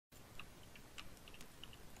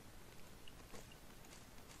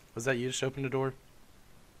Was that you just opened the door?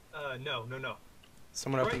 No.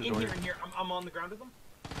 Someone opened the door. In here. I'm on the ground with him.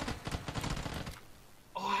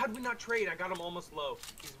 Oh, how did we not trade? I got him almost low.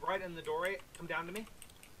 He's right in the doorway. Come down to me.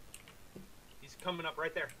 He's coming up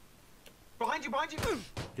right there. Behind you, behind you!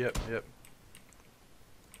 Yep.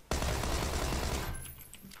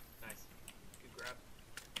 Nice. Good grab.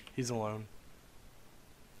 He's alone.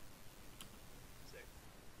 Sick.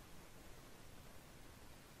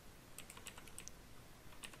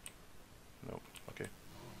 Nope. Okay.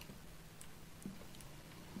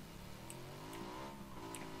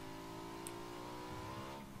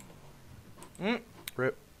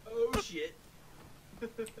 Rip. Oh, shit.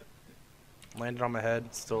 Landed on my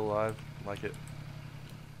head. Still alive. Like it.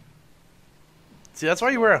 See, that's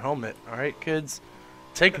why you wear a helmet. Alright, kids?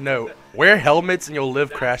 Take note. Wear helmets and you'll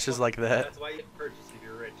live crashes like that. That's why you purchase if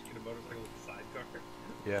you're rich. You get a motorcycle with a sidecar.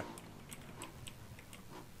 Yeah.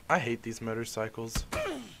 I hate these motorcycles.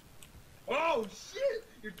 Oh, shit!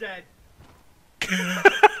 You're dead.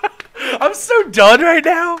 I'm so done right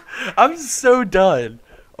now. I'm so done.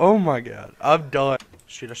 Oh my god. I'm done.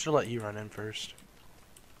 Shoot, I should let you run in first.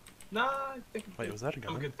 Nah, I think Wait, was that a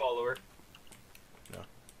gun? I'm a good follower. No.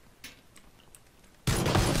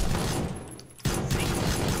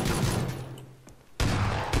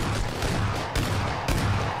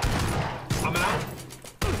 I'm out.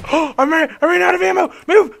 Oh, I ran out of ammo.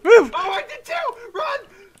 Move. Oh, I did too! Run!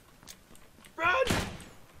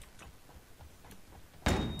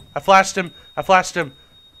 I flashed him.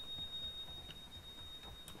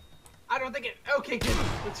 I don't think it. Okay, kid.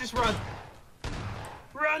 Let's just run.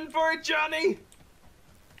 Run for it, Johnny!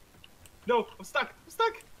 No, I'm stuck.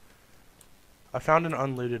 I found an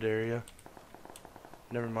unlooted area.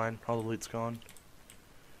 Never mind. All the loot's gone.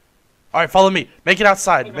 Alright, follow me. Make it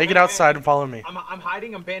outside. Make it outside and follow me. I'm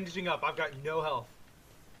hiding. I'm bandaging up. I've got no health.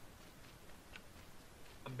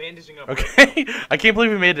 I'm bandaging up. Okay. I can't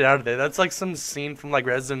believe we made it out of there. That's like some scene from like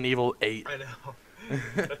Resident Evil 8. I know.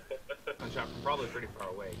 I shot from probably pretty far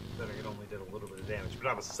away. Considering it only did a little bit of damage, but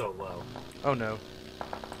I was so low. Oh no.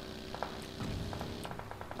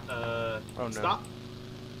 Oh no. Stop.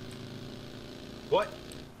 What?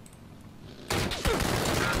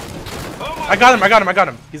 Oh my I got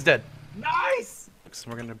him. He's dead. Nice! So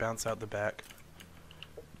we're gonna bounce out the back.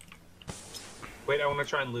 Wait, I want to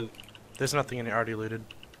try and loot. There's nothing in it. Already looted.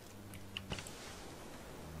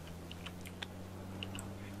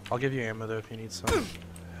 I'll give you ammo though if you need some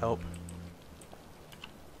help.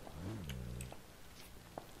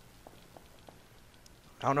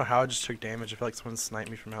 I don't know how I just took damage. I feel like someone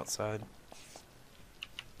sniped me from outside.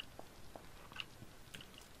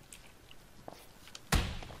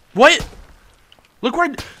 What? Look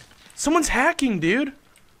where someone's hacking, dude.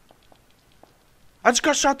 I just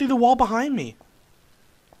got shot through the wall behind me.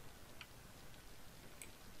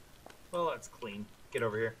 Well, that's clean. Get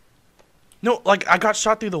over here. No, like I got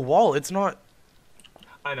shot through the wall. It's not.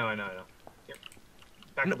 I know. Here.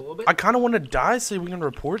 Back up a little bit. I kind of want to die so we can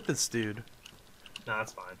report this dude. Nah,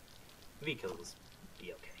 that's fine. If he kills us,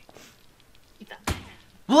 be okay. Eat that.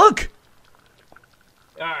 Look!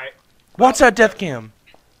 Alright. Watch that death cam.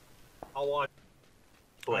 I'll watch.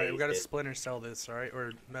 Alright, we gotta Splinter Cell this, alright?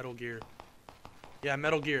 Or Metal Gear. Yeah,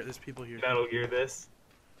 Metal Gear. There's people here. Metal Gear this.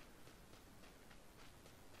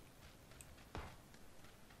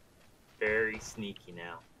 Very sneaky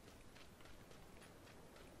now.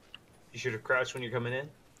 You should have crouched when you're coming in.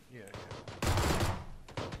 Yeah.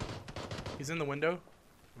 He's in the window.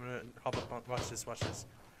 I'm gonna hop up on. Watch this.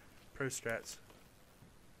 Pro strats.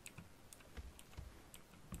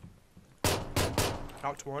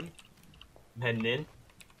 Knocked one. I'm heading in.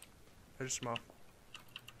 There's some off.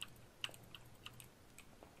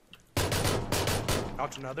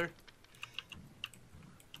 Knocked another.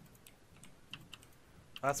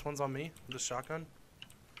 Last one's on me with a shotgun.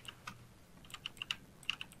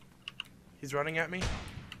 He's running at me.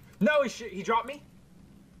 No, he dropped me.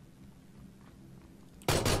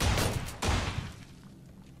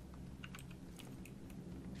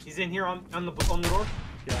 He's in here on the door.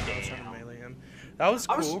 Yeah, I was trying to melee him. That was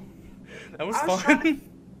cool. That was fun. fun.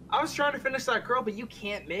 I was trying to finish that girl, but you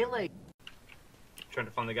can't melee. Trying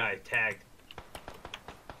to find the guy tagged.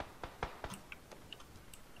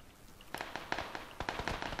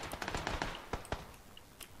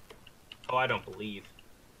 Oh, I don't believe.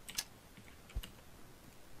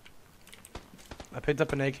 I picked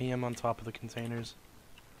up an AKM on top of the containers.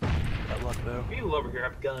 Bad luck though. People over here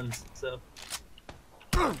have guns, so.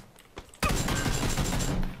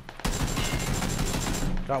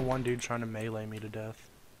 Got one dude trying to melee me to death.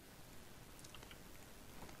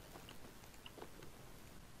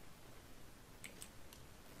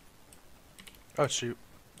 Oh shoot.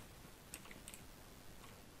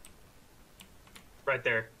 Right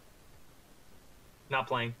there. Not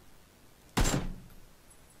playing.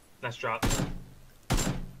 Nice drop.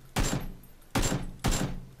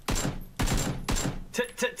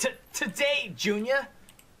 Today, Junior.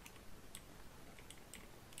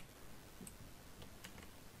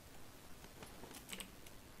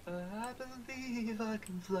 I believe I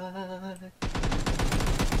can fly.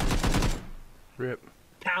 Rip.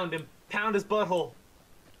 Pound him. Pound his butthole.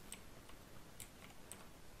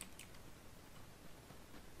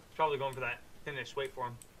 He's probably going for that finish. Wait for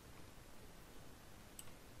him.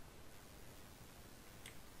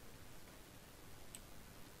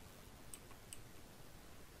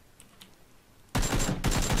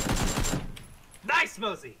 Nice,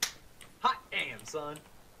 Mosey! Hot damn, son.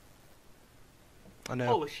 I know.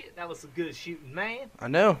 Holy shit, that was some good shooting, man. I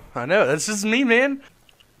know. That's just me, man.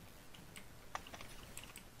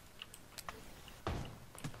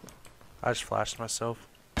 I just flashed myself.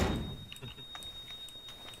 I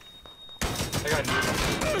got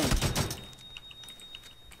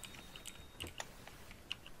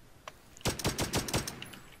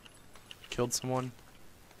Killed someone.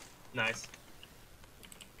 Nice.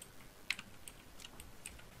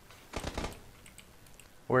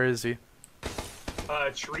 Where is he?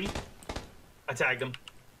 Tree. I tagged him.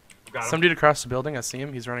 Got him. Some dude across the building. I see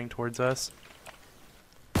him. He's running towards us.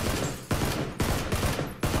 I'm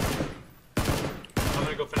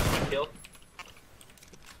gonna go finish my kill.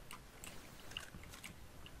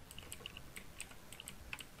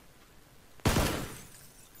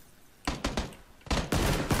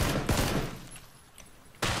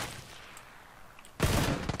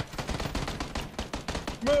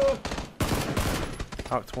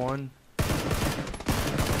 Knocked one.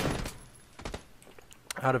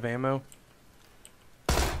 Out of ammo.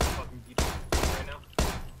 Fucking beat right now.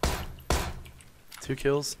 2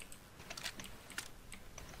 kills.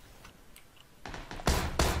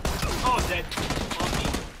 Oh, I'm dead. On me.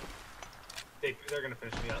 They're gonna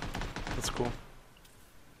finish me up. That's cool.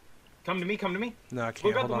 Come to me, come to me. No, I can't.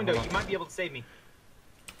 Look out Hold the on, window. hold You on. might be able to save me.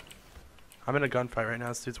 I'm in a gunfight right now.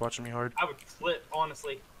 This dude's watching me hard. I would flip,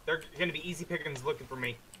 honestly. They're gonna be easy pickings looking for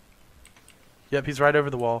me. Yep, he's right over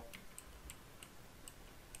the wall.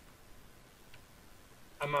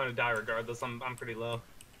 I'm gonna die regardless. I'm pretty low.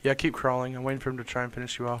 Yeah, keep crawling. I'm waiting for him to try and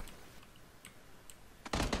finish you off.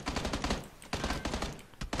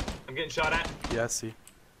 I'm getting shot at. Yeah, I see.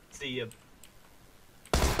 See ya.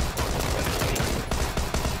 I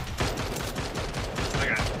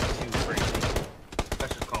got 2 crazy.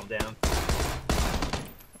 Let's just calm down.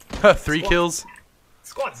 3 kills.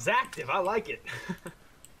 Squad's active. I like it.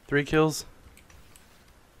 3 kills.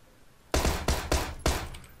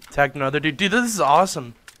 Tagged another dude. Dude, this is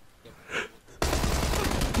awesome.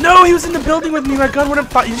 No, he was in the building with me. My gun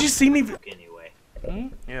wouldn't fire. Did you see me? Anyway. Hmm?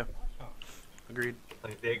 Yeah. Agreed.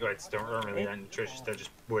 Like, the egg whites aren't really that nutritious. They're just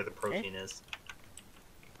where the protein is.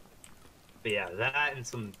 But yeah, that and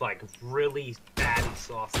some, like, really fatty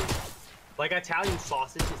sausage. Like, Italian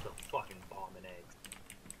sausage is the fucking bomb in eggs.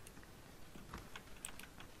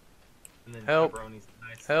 And then Help. pepperoni's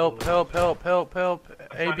nice. Help, little- help, help, help, help.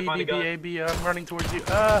 trying A, to B, find B, a B, gun. A, B. I'm running towards you.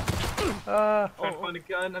 I'm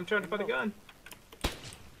trying to find a gun.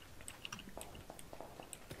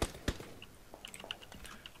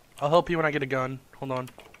 I'll help you when I get a gun. Hold on.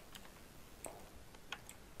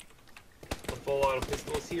 A full auto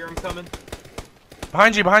pistol is here. I'm coming.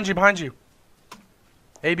 Behind you, behind you, behind you.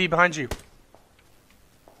 AB, behind you.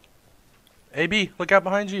 AB, look out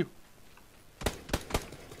behind you.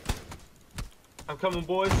 I'm coming,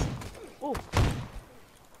 boys. Oh.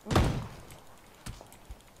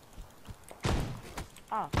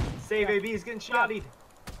 Ah, Save Yeah. AB is getting shotted.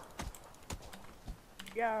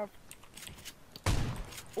 yeah.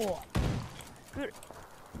 Oh. Good.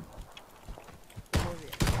 Oh, yeah.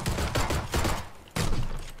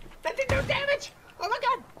 That did no damage. Oh my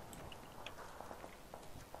god.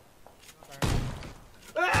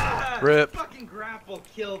 Ah! Rip. Fucking grapple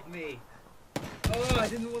killed me. Oh, I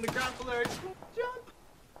didn't want to grapple there. I just want to jump.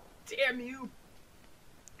 Damn you.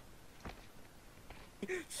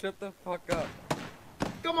 Shut the fuck up.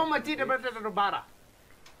 Come on, my tita bada.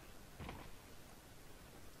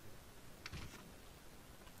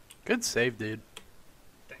 Good save, dude.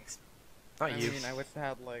 Thanks. Not I you. mean, I wish I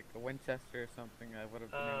had like a Winchester or something. I would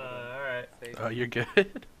have been able Alright. to save Oh, you're good.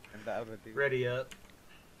 and that would be Ready up.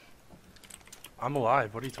 I'm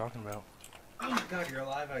alive. What are you talking about? Oh my god, you're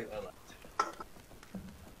alive. I left.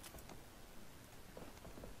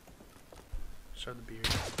 Show the beard.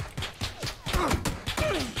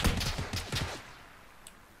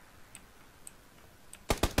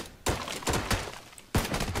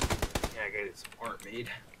 Yeah, I got some art made.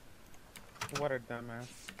 What a dumbass.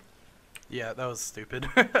 Yeah, that was stupid.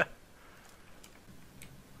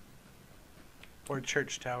 Or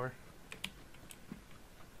church tower.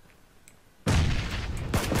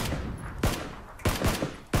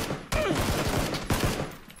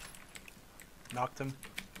 Knocked him.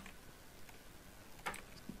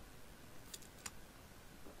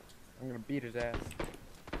 I'm gonna beat his ass.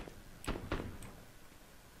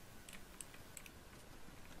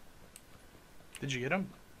 Did you get him?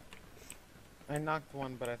 I knocked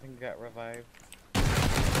one, but I think he got revived.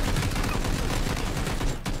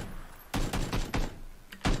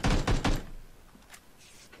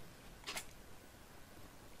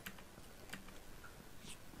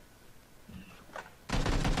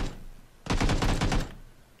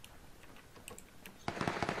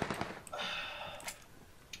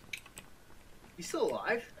 You still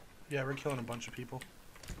alive? Yeah, we're killing a bunch of people.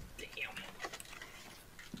 Damn.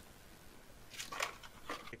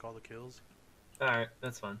 Take all the kills. Alright,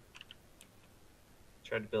 that's fine.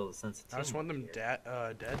 Tried to build a sense of teamwork. I just want them here.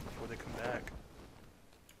 dead before they come back.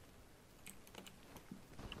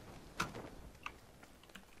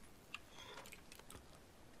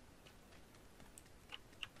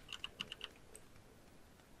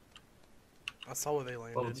 I saw where they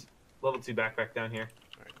landed. Level 2 backpack down here.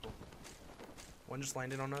 Alright, cool. One just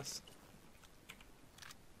landed on us.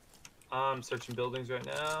 I'm searching buildings right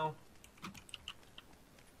now.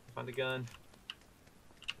 Find a gun.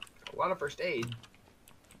 A lot of first aid.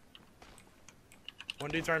 One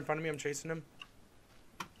dude's right in front of me, I'm chasing him.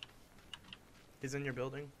 He's in your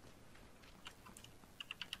building.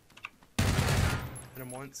 Hit him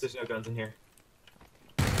once. There's no guns in here.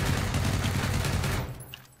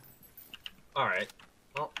 Alright.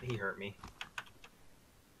 Well, he hurt me.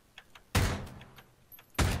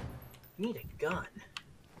 Need a gun.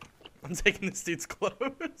 I'm taking this dude's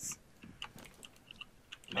clothes.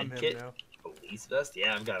 I'm him Medkit. now. Police vest?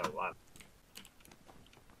 Yeah, I've got a lot.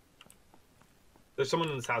 There's someone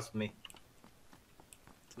in this house with me.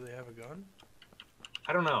 Do they have a gun?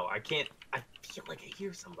 I don't know. I can't. I feel like I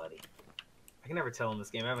hear somebody. I can never tell in this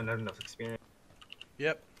game. I haven't had enough experience.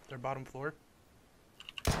 Yep, they're bottom floor.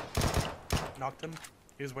 Knocked him.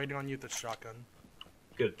 He was waiting on you with the shotgun.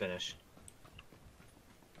 Good finish.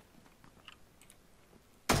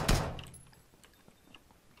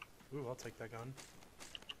 Ooh, I'll take that gun.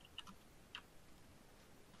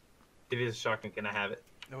 If it's a shotgun, can I have it?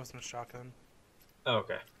 That wasn't a shotgun. Oh,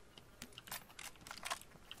 okay.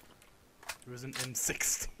 It was an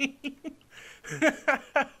M16.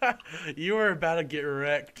 You were about to get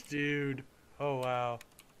wrecked, dude. Oh, wow.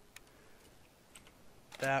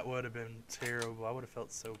 That would have been terrible. I would have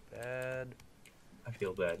felt so bad. I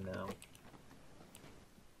feel bad now.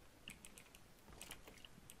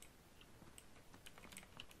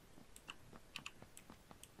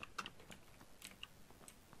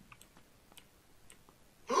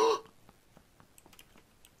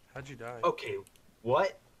 How'd you die? Okay,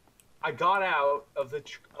 what? I got out of the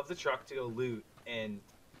truck to go loot, and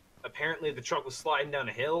apparently the truck was sliding down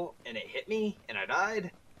a hill, and it hit me, and I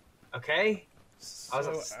died. Okay. So I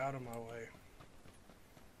was out of my way.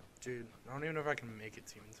 Dude, I don't even know if I can make it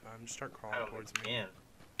to you in time. Just start I crawling don't towards think me.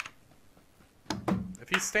 I can.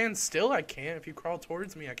 If you stand still, I can. If you crawl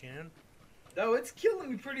towards me, I can. No, it's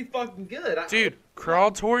killing me pretty fucking good. Dude,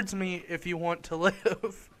 crawl towards me if you want to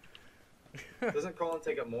live. Doesn't crawling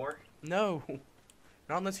take up more? No.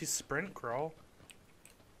 Not unless you sprint crawl.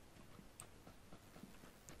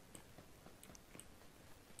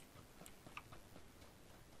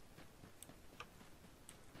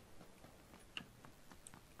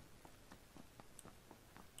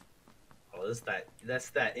 Oh, that's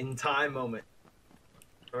that in time moment.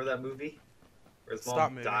 Remember that movie? Where his Stop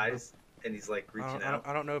mom moving. dies and he's like reaching out?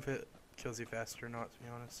 I don't know if it kills you faster or not, to be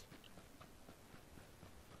honest.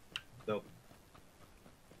 Nope.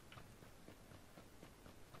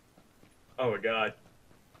 Oh my god.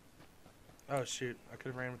 Oh shoot, I could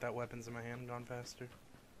have ran without weapons in my hand and gone faster.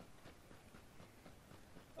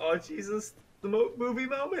 Oh Jesus, the movie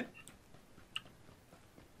moment.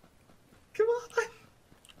 Come on.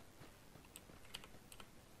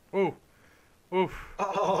 Ooh. Oof.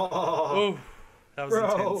 Oh. Oof. That was Bro.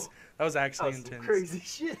 intense. That was That actually was some intense. crazy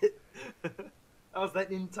shit. That was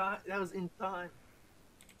in time. That was in time.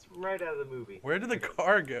 It's right out of the movie. Where did the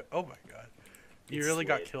car go? Oh my god. You It really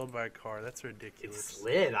got slid. killed by a car. That's It ridiculous.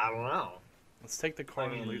 slid. I don't know. Let's take the car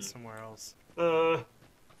I and loot mean- somewhere else.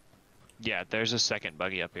 Yeah, there's a second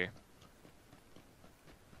buggy up here.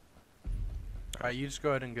 Alright, you just go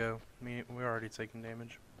ahead and go. We're already taking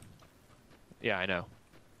damage. Yeah, I know.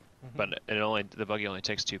 Mhm. But the buggy only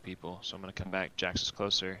takes 2 people, so I'm gonna come back. Jaxs is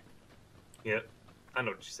closer. Yep. I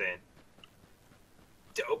know what you're saying.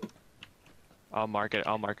 Dope. I'll mark it.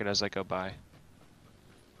 I'll mark it as I go by.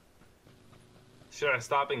 Should I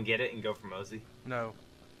stop and get it and go for Mosey? No.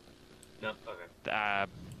 No. Okay.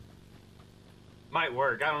 Might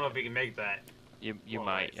work. I don't know if he can make that. You Well,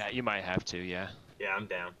 might. nice. Yeah, you might have to. Yeah. Yeah, I'm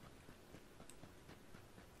down.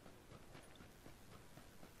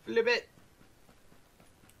 Flip it.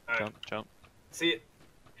 All right. Jump. See it.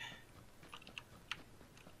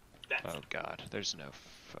 That's Oh God, there's no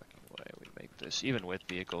fucking way we make this, even with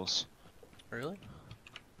vehicles. Really?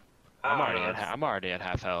 I I'm don't already know, at I'm already at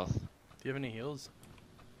half health. Do you have any heals?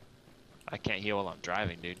 I can't heal while I'm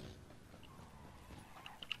driving, dude.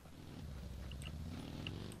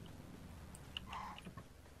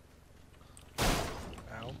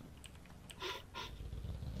 Ow.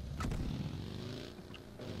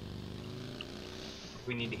 If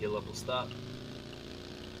we need to heal up, we'll stop.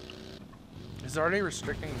 Is it already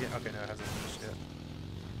restricting again? Okay, no, it hasn't finished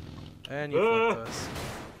yet. And you flipped us.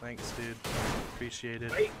 Thanks, dude. Appreciate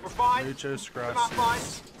it. Wait, we're fine. Muchos We're not fine.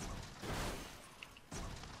 gracias.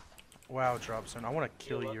 Wow, Dropzone, I want to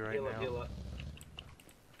kill Heal you up, right heal up, now. heal up.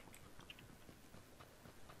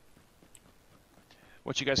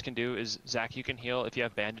 What you guys can do is, Zach, you can heal if you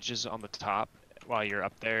have bandages on the top while you're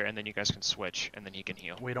up there, and then you guys can switch, and then he can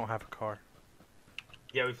heal. We don't have a car.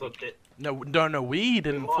 Yeah, we flipped it. No, we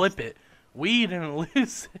didn't lost flip it. it. We didn't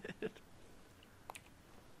lose it.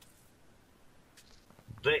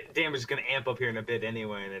 The damage is gonna amp up here in a bit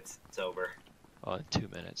anyway, and it's over. Well, in 2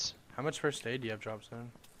 minutes. How much first aid do you have, Dropzone?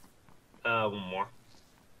 One more.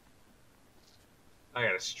 I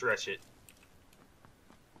gotta stretch it.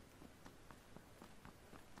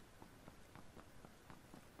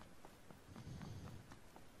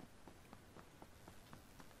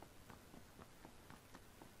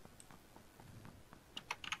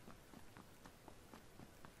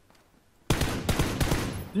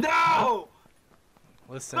 No!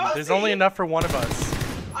 Listen, Mosey! there's only enough for one of us.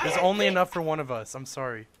 I There's had only pink- enough for one of us. I'm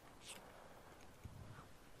sorry.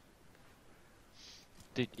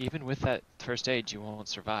 Dude, even with that first aid, you won't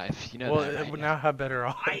survive. You know Well, that, it right? would now have better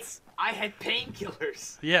odds. I had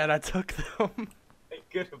painkillers. Yeah, and I took them. I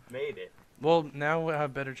could have made it. Well, now we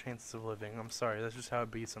have better chances of living. I'm sorry. That's just how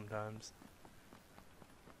it be sometimes.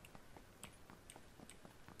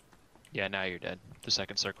 Yeah, now you're dead. The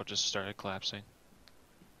second circle just started collapsing.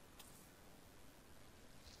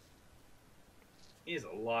 He has a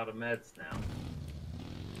lot of meds now.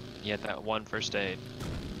 He had that one first aid.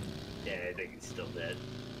 Yeah, I think he's still dead.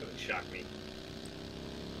 It would shock me.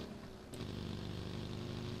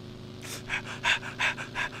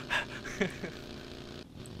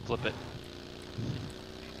 Flip it.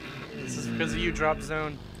 This is because of you,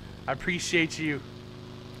 Dropzone. I appreciate you.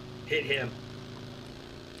 Hit him.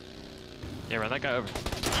 Yeah, run that guy over.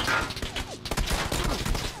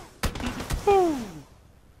 Woo!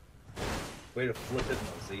 Way to flip it,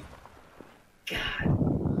 Mosey.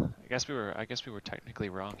 God. I guess we were technically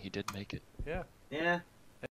wrong. He did make it. Yeah. Yeah,